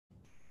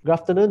Good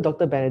afternoon,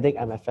 Dr. Benedict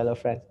and my fellow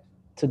friends.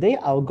 Today,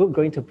 our group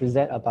going to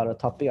present about a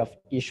topic of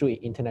issue in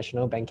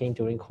international banking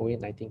during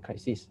COVID-19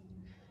 crisis.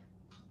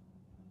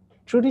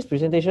 Through this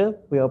presentation,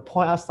 we will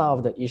point out some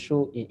of the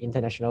issue in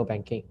international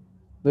banking.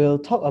 We'll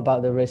talk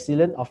about the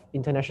resilience of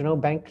international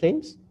bank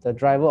claims, the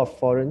driver of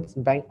foreign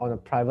bank on the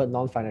private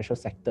non-financial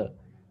sector.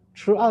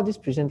 Throughout this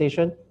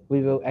presentation,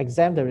 we will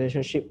examine the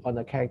relationship on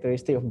the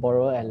characteristic of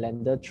borrower and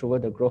lender through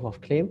the growth of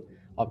claim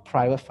on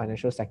private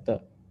financial sector.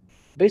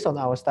 Based on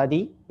our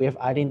study, we have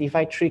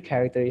identified three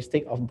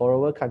characteristics of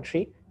borrower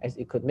country as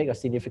it could make a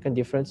significant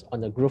difference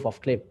on the growth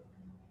of claim.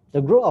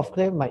 The growth of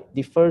claim might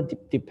differ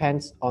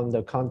depends on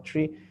the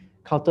country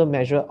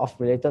countermeasure of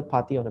related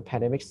party on the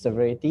pandemic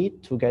severity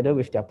together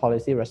with their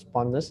policy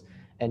responses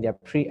and their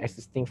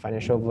pre-existing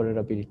financial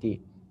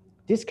vulnerability.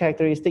 This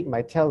characteristic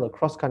might tell a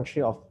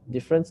cross-country of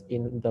difference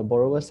in the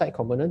borrower side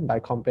component by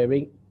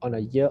comparing on a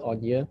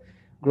year-on-year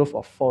growth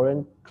of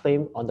foreign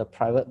claim on the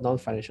private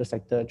non-financial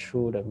sector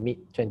through the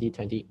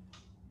mid-2020.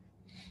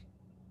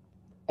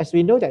 As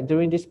we know that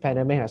during this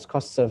pandemic has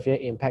caused severe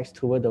impacts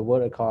toward the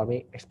world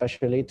economy,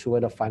 especially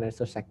toward the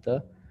financial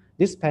sector,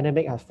 this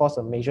pandemic has forced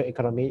a major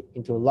economy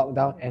into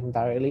lockdown and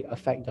directly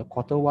affect the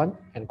Q1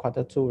 and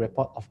Q2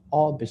 report of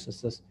all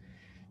businesses.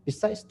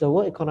 Besides, the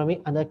world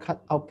economy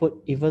undercut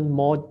output even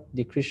more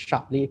decreased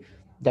sharply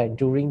than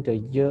during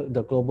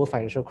the global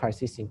financial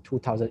crisis in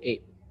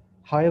 2008.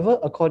 However,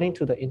 according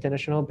to the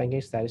International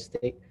Banking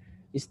Statistic,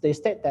 they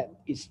state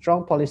that its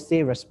strong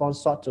policy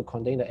response sought to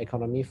contain the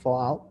economy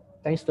fallout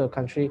thanks to a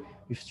country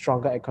with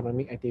stronger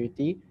economic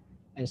activity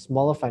and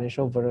smaller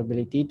financial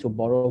vulnerability to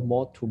borrow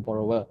more to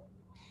borrower.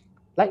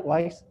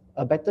 Likewise,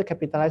 a better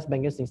capitalized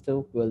banking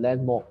system will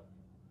lend more.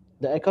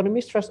 The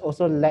economic stress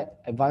also led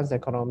advanced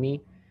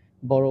economy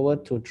borrower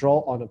to draw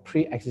on the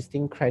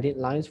pre-existing credit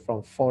lines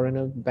from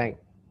foreign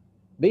banks.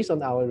 Based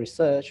on our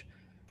research,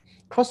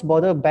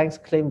 cross-border banks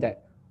claim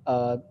that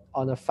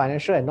on a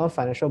financial and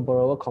non-financial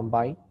borrower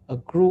combined, a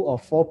grew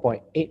of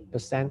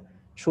 4.8%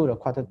 through the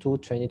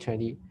Q2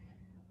 2020.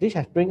 This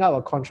has bring out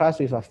a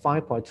contrast with a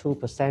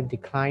 5.2%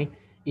 decline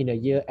in the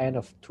year end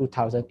of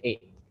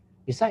 2008.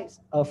 Besides,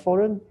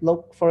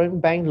 foreign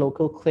bank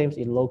local claims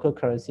in local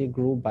currency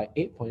grew by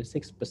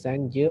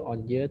 8.6%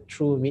 year-on-year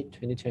through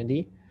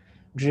mid-2020,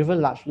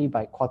 driven largely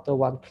by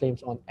Q1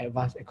 claims on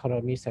advanced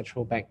economy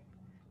central bank.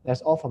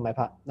 That's all from my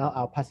part. Now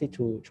I'll pass it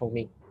to Chong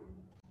Ming.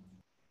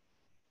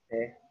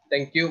 Okay.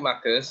 Thank you,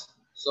 Marcus.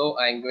 So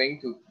I'm going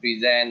to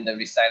present the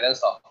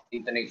resilience of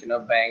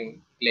international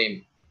bank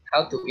claim.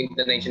 How do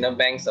international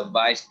banks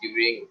survive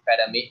during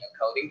pandemic?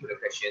 According to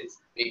the questions,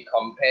 we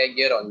compare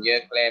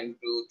year-on-year claim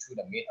through to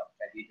the mid of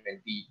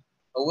 2020.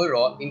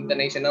 Overall,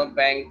 international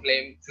bank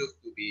claim proved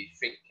to be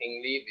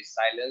strikingly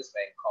resilient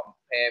when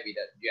compared with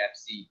the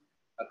GFC.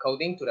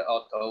 According to the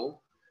author,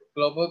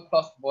 global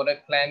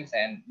cross-border claims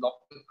and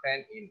local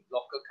claim in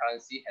local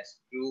currency has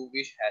grew,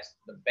 which has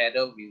the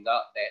better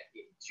result than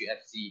in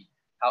GFC.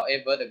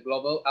 However, the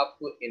global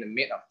output in the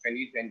mid of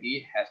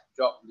 2020 has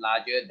dropped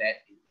larger than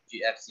in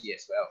GFC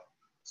as well.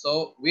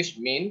 So, which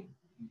means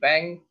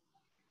bank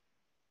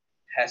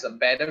has a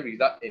better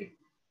result in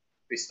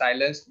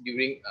resilience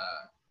during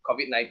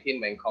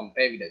COVID-19 when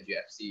compared with the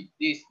GFC.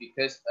 This is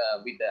because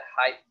with the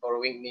high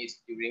borrowing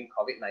needs during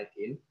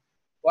COVID-19,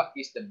 what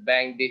is the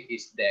bank did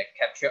is their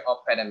capture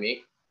of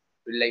pandemic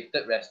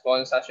related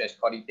response such as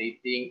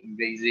quantitating,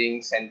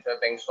 raising central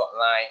bank swap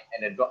line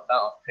and the drop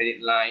down of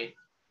credit line.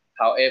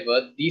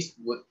 However, this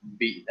would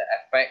be the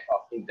effect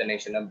of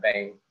international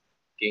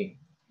banking.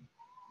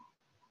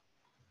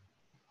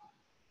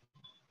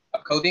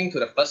 According to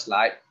the first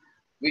slide,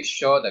 which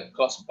show the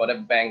cross-border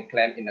bank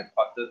claim in the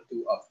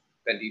Q2 of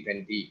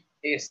 2020,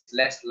 it is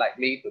less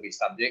likely to be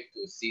subject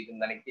to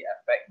seasonality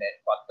effect than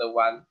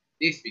Q1.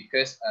 This is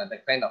because the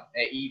claim of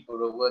AE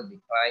borrower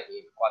declined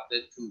in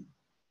Q2.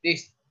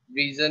 This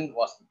reason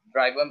was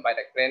driven by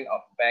the claim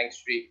of bank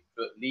street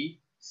broadly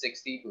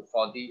 60 to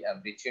 40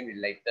 between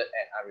related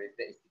and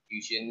unrelated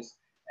institutions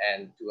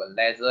and to a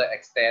lesser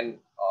extent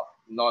of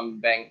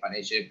non-bank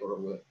financial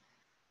borrower.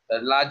 The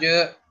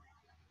larger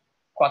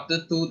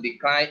Q2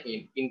 decline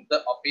in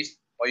inter-office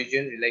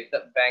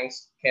origin-related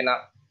banks came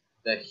up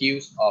the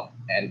heels of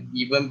an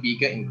even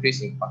bigger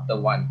increase in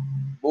Q1.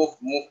 Both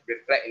moves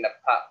reflect in the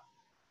part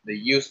the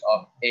use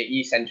of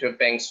AE central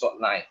bank swap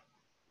line.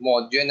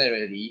 More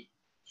generally,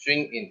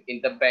 swings in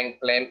interbank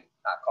claims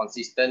are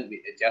consistent with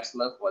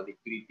adjustment for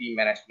liquidity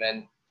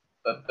management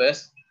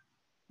purpose,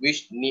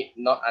 which need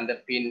not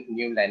underpin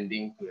new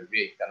lending to the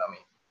real economy.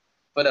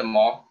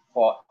 Furthermore,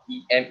 for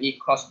EME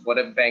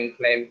cross-border bank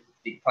claim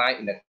decline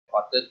in the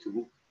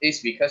Q2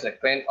 is because the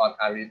claim on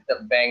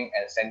unrelated bank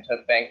and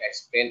central bank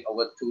explain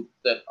over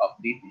 2/3 of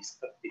this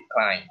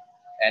decline,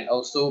 and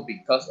also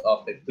because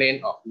of the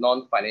claim of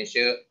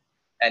non-financial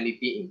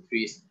entity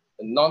increase.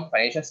 The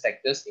non-financial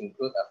sectors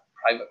include a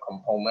private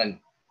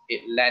component,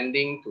 it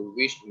lending to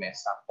which may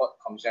support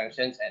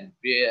consumption and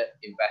real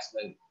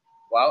investment,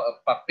 while a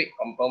public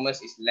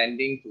component is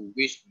lending to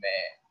which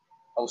may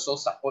also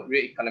support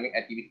real economic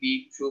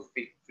activity through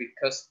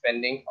fiscal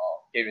spending or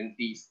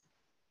guarantees.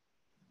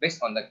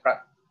 Based on the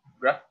graph,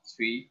 graph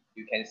 3,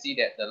 you can see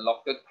that the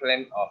local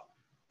claim of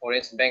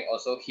foreign bank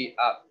also hit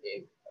up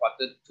in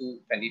quarter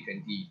 2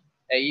 2020.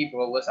 AE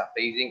borrowers are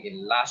facing a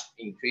large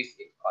increase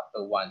in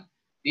quarter 1.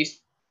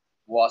 This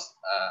was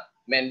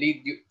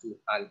mainly due to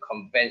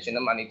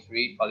unconventional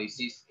monetary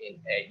policies in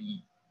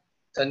AE.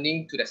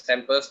 Turning to the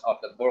samples of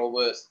the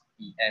borrowers'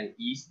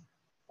 EMEs,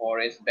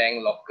 foreign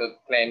bank local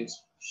claims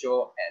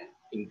show an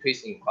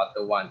increase in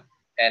quarter 1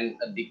 and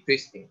a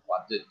decrease in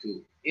quarter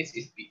 2. This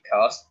is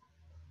because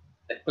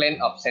the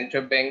claim of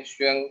central bank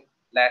shrunk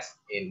less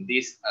in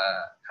this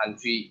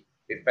country,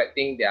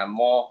 reflecting their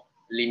more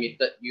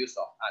limited use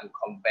of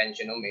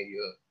unconventional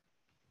measures.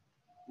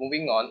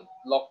 Moving on,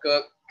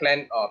 local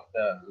claim of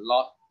the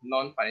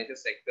non-financial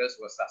sectors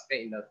was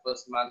sustained in the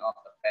first month of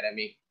the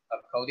pandemic.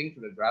 According to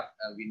the graph,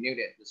 we knew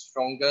that the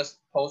strongest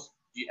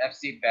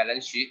post-GFC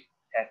balance sheet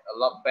has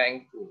allowed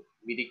banks to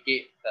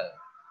mitigate the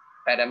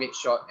pandemic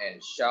shock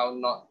and shall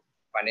not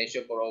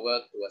financial borrower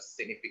to a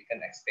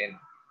significant extent.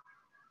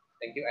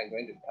 Thank you. I'm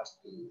going to pass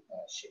to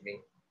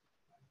Shiming.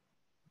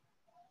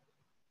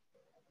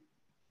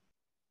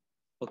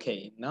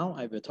 Okay, now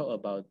I will talk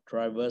about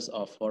drivers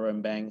of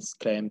foreign banks'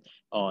 claim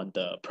on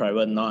the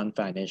private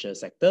non-financial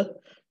sector.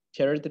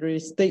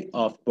 Characteristic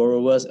of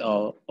borrowers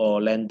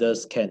or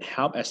lenders can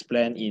help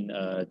explain in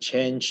a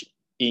change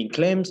in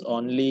claims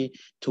only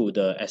to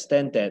the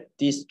extent that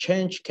this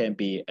change can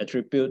be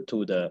attributed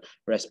to the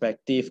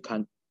respective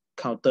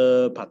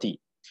counterparty.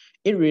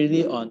 It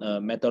really on a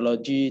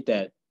methodology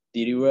that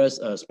delivers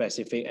a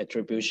specific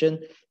attribution.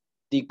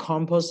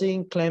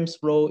 Decomposing claims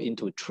flow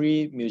into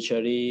three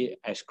mutually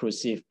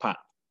exclusive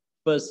parts.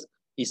 First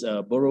is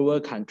a borrower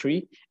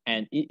country,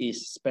 and it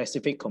is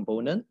specific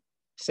component.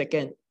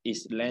 Second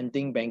is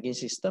lending banking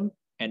system,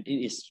 and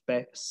it is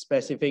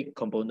specific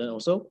component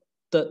also.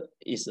 Third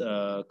is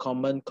a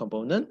common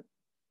component.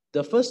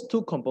 The first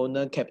two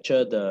components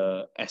capture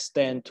the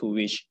extent to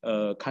which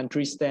a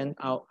country stands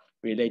out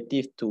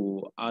relative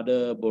to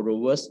other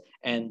borrowers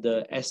and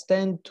the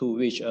extent to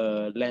which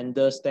a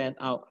lender stands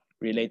out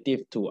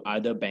relative to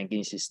other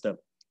banking system.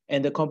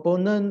 And the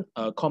component,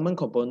 common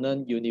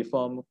component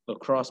uniform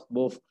across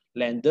both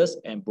lenders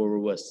and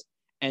borrowers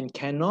and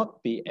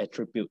cannot be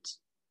attributed.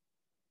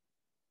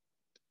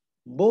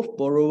 Both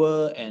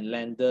borrower and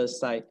lender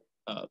side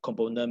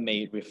component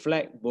may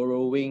reflect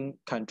borrowing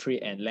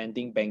country and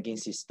lending banking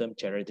system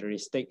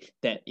characteristics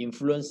that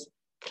influence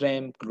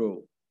claim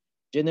growth.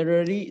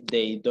 Generally,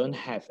 they don't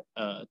have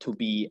to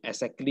be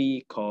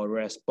exactly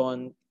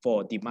correspond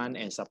for demand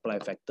and supply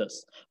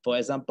factors. For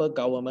example,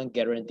 government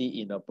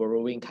guarantee in a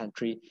borrowing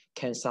country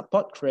can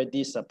support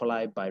credit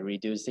supply by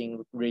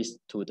reducing risk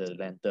to the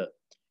lender.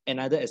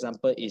 Another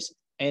example is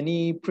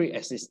any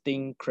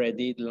pre-existing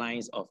credit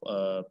lines of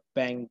a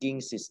banking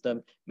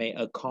system may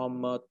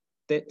accommodate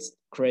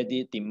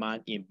credit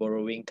demand in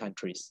borrowing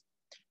countries.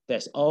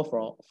 That's all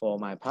for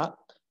my part.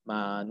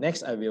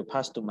 Next, I will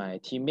pass to my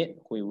teammate,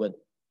 Hui Wen.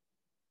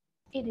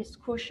 It is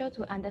crucial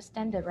to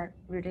understand the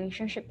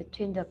relationship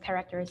between the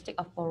characteristic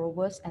of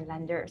borrowers and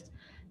lenders.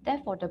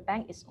 Therefore, the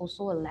bank is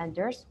also a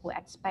lender who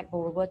expect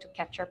borrower to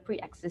capture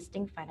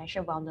pre-existing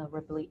financial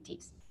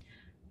vulnerabilities.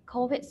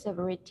 COVID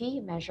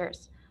severity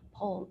measures,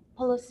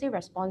 policy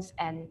response,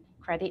 and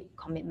credit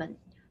commitment.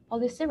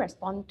 Policy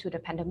response to the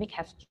pandemic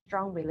have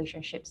strong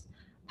relationships.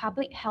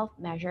 Public health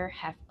measures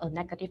have a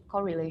negative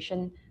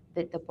correlation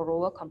with the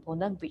borrower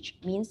component, which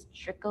means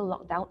stricter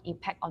lockdown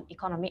impact on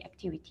economic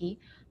activity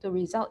to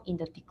result in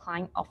the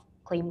decline of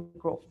claim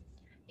growth.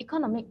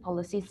 Economic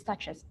policies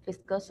such as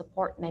fiscal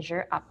support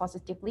measures are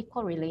positively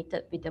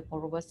correlated with the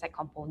borrower side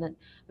component,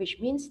 which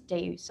means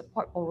they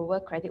support borrower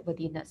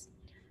creditworthiness.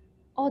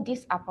 All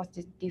these are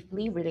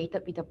positively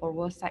related with the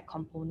borrower side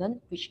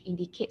component, which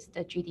indicates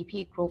the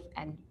GDP growth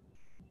and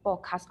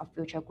forecast of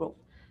future growth.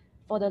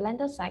 For the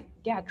lender side,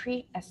 there are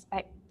three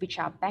aspects which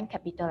are bank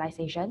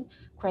capitalization,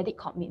 credit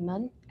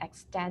commitment,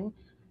 extend,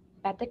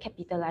 better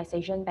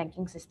capitalization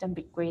banking system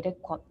with greater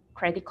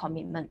credit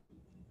commitment.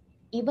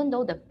 Even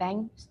though the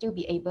bank still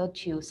be able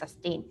to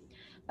sustain,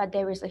 but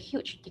there is a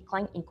huge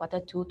decline in quarter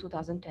 2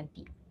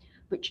 2020,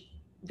 which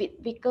with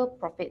weaker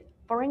profit,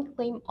 foreign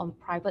claim on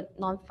private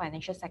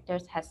non-financial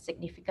sectors has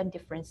significant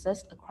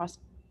differences across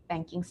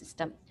banking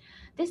system.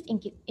 This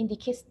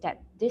indicates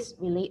that this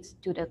relates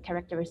to the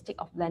characteristic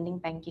of lending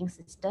banking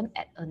system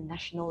at a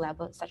national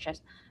level, such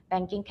as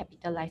banking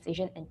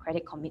capitalization and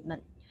credit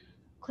commitment.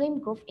 Claim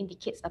growth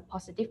indicates a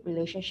positive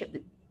relationship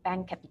with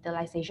bank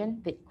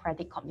capitalization with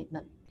credit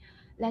commitment.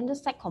 Lender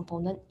side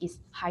component is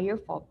higher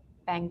for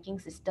banking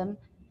system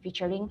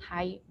featuring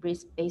high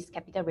risk-based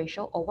capital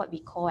ratio, or what we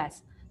call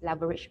as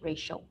leverage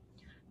ratio.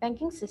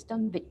 Banking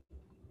system with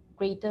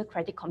greater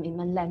credit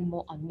commitment lend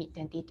more on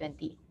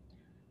mid-2020.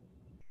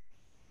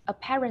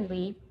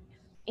 Apparently,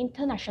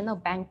 international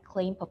bank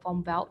claim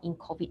performed well in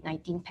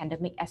COVID-19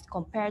 pandemic as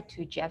compared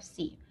to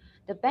GFC.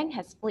 The bank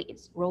has played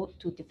its role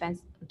to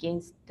defend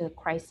against the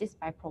crisis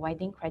by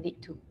providing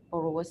credit to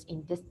borrowers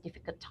in this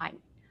difficult time.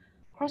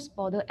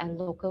 Cross-border and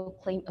local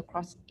claim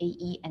across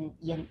AE and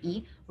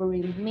EME will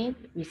remain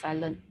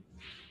resilient.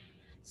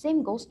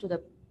 Same goes to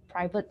the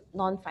private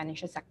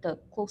non-financial sector,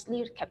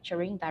 closely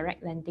capturing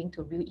direct lending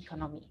to real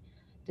economy.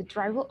 The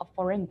driver of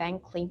foreign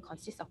bank claim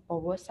consists of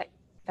borrower side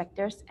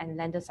factors and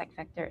lender side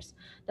factors.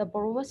 The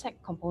borrower side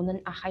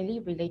component are highly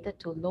related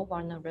to low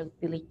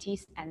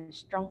vulnerabilities and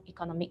strong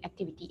economic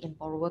activity in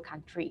borrower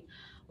country,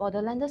 while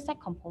the lender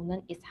side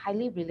component is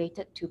highly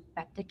related to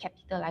better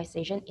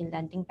capitalization in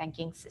lending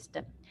banking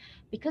system.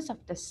 Because of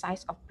the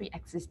size of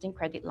pre-existing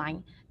credit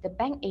line, the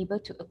bank able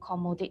to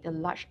accommodate the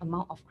large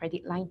amount of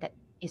credit line that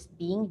is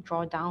being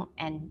drawn down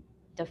and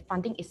the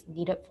funding is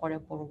needed for the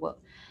borrower.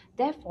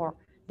 Therefore,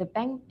 the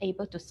bank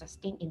able to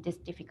sustain in this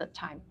difficult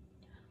time.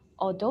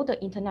 Although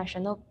the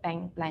international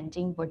bank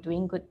lending were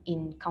doing good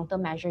in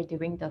countermeasure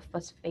during the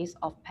first phase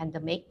of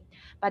pandemic,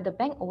 but the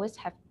bank always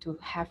have to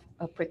have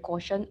a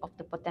precaution of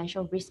the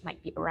potential risk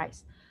might be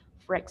arise.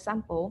 For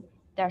example,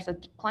 there's a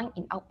decline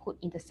in output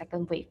in the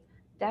second wave.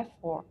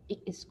 Therefore, it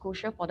is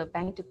crucial for the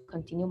bank to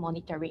continue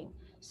monitoring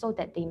so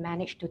that they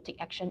manage to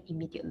take action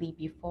immediately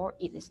before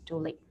it is too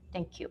late.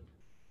 Thank you.